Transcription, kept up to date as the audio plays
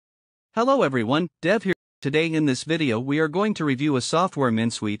Hello everyone, Dev here. Today in this video we are going to review a software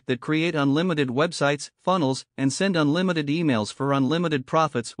MintSuite that create unlimited websites, funnels, and send unlimited emails for unlimited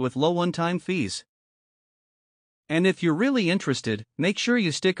profits with low one-time fees. And if you're really interested, make sure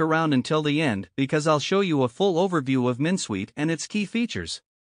you stick around until the end because I'll show you a full overview of MintSuite and its key features.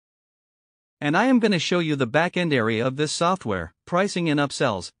 And I am going to show you the back-end area of this software, pricing and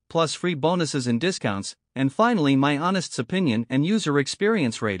upsells, plus free bonuses and discounts, and finally my honest opinion and user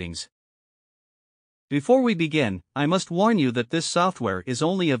experience ratings. Before we begin, I must warn you that this software is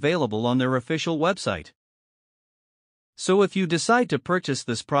only available on their official website. So if you decide to purchase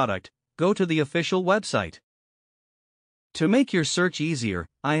this product, go to the official website. To make your search easier,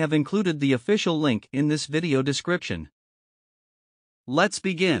 I have included the official link in this video description. Let's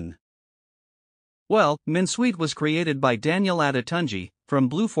begin. Well, MintSuite was created by Daniel Adetunji from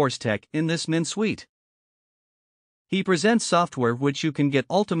Blueforce Tech in this MintSuite. He presents software which you can get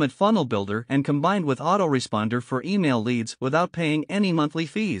ultimate funnel builder and combined with autoresponder for email leads without paying any monthly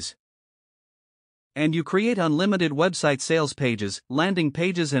fees. And you create unlimited website sales pages, landing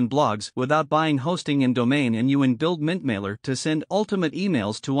pages and blogs without buying hosting and domain, and you build MintMailer to send ultimate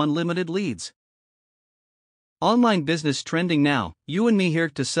emails to unlimited leads. Online business trending now, you and me here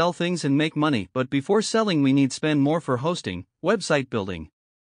to sell things and make money, but before selling we need spend more for hosting, website building,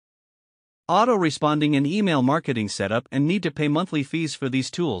 auto-responding and email marketing setup, and need to pay monthly fees for these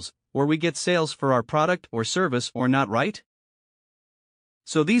tools, or we get sales for our product or service or not, right?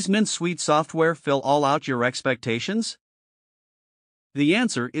 So these MintSuite software fill all out your expectations? The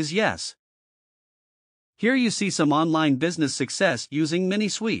answer is yes. Here you see some online business success using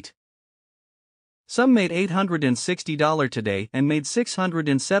MiniSuite. Some made $860 today and made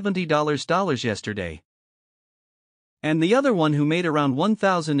 $670 yesterday. And the other one who made around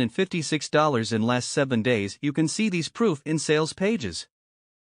 $1,056 in last 7 days. You can see these proof in sales pages.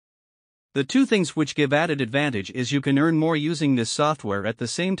 The two things which give added advantage is you can earn more using this software at the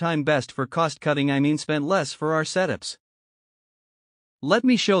same time. Best for cost cutting, spent less for our setups. Let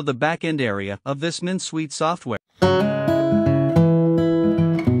me show the back-end area of this MintSuite software.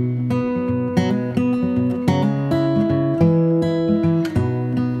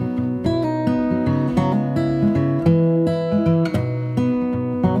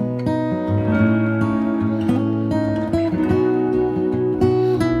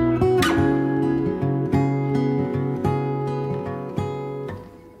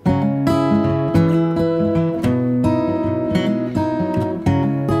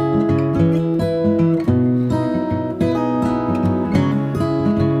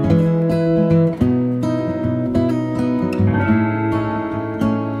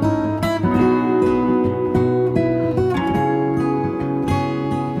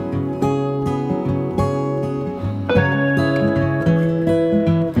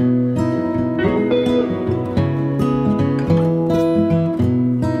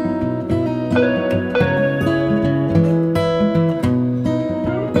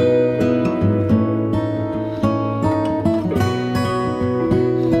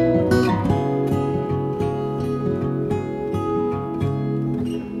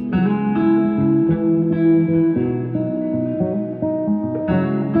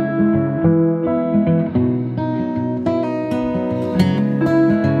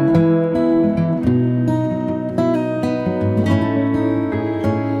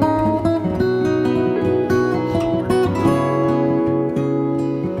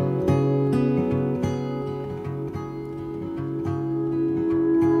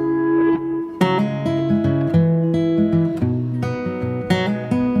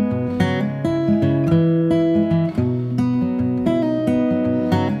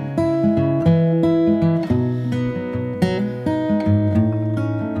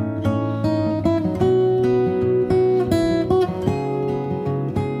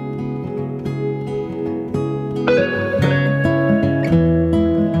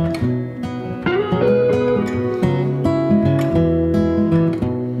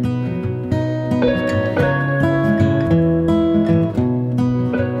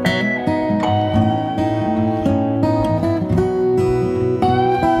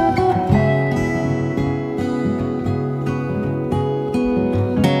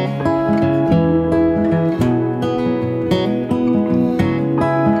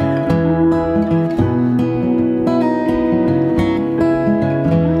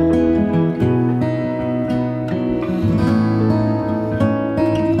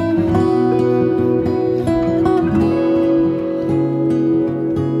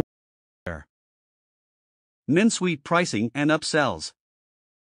 MintSuite pricing and upsells.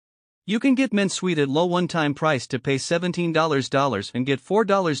 You can get MintSuite at low one-time price to pay $17 and get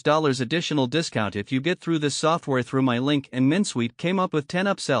 $4 additional discount if you get through this software through my link, and MintSuite came up with 10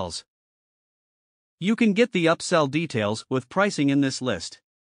 upsells. You can get the upsell details with pricing in this list.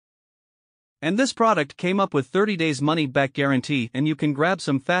 And this product came up with 30 days money back guarantee, and you can grab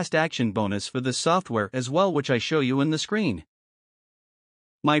some fast action bonus for this software as well, which I show you in the screen.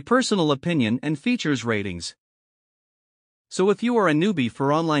 My personal opinion and features ratings. So if you are a newbie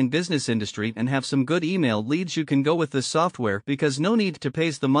for online business industry and have some good email leads, you can go with this software because no need to pay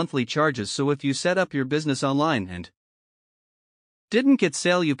the monthly charges. So if you set up your business online and didn't get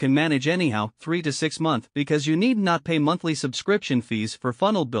sale, you can manage anyhow 3 to 6 months because you need not pay monthly subscription fees for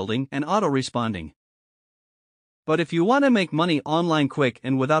funnel building and auto responding. But if you want to make money online quick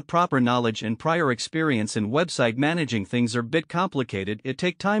and without proper knowledge and prior experience in website managing, things are a bit complicated. It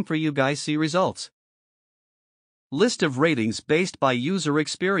take time for you guys see results. List of ratings based by user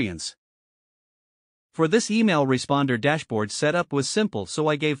experience. For this email responder dashboard setup was simple, so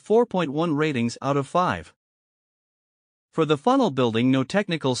I gave 4.1 ratings out of 5. For the funnel building, no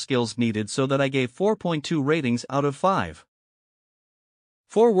technical skills needed, so that I gave 4.2 ratings out of 5.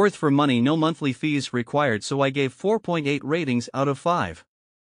 For worth for money, no monthly fees required, so I gave 4.8 ratings out of 5.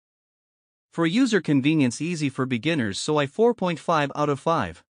 For user convenience, easy for beginners, so I 4.5 out of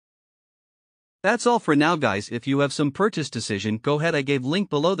 5. That's all for now, guys. If you have some purchase decision, go ahead. I gave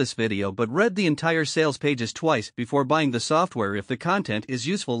link below this video, but read the entire sales pages twice before buying the software if the content is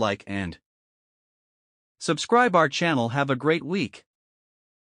useful. Like and subscribe our channel. Have a great week.